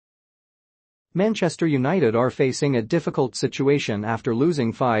Manchester United are facing a difficult situation after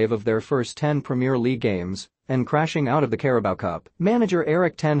losing 5 of their first 10 Premier League games and crashing out of the Carabao Cup. Manager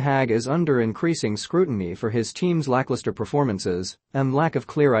Erik Ten Hag is under increasing scrutiny for his team's lacklustre performances and lack of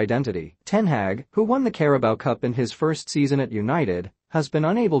clear identity. Ten Hag, who won the Carabao Cup in his first season at United, has been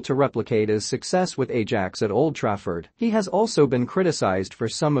unable to replicate his success with Ajax at Old Trafford. He has also been criticised for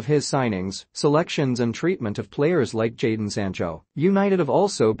some of his signings, selections and treatment of players like Jadon Sancho. United have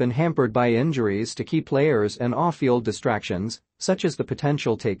also been hampered by injuries to key players and off-field distractions, such as the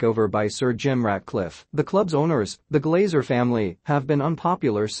potential takeover by Sir Jim Ratcliffe. The club's owners, the Glazer family, have been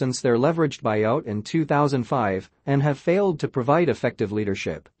unpopular since their leveraged buyout in 2005 and have failed to provide effective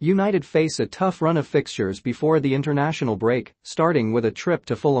leadership. United face a tough run of fixtures before the international break, starting with a trip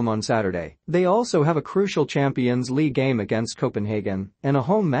to Fulham on Saturday. They also have a crucial Champions League game against Copenhagen and a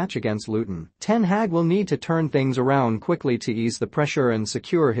home match against Luton. Ten Hag will need to turn things around quickly to ease the pressure and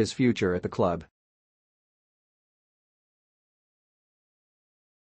secure his future at the club.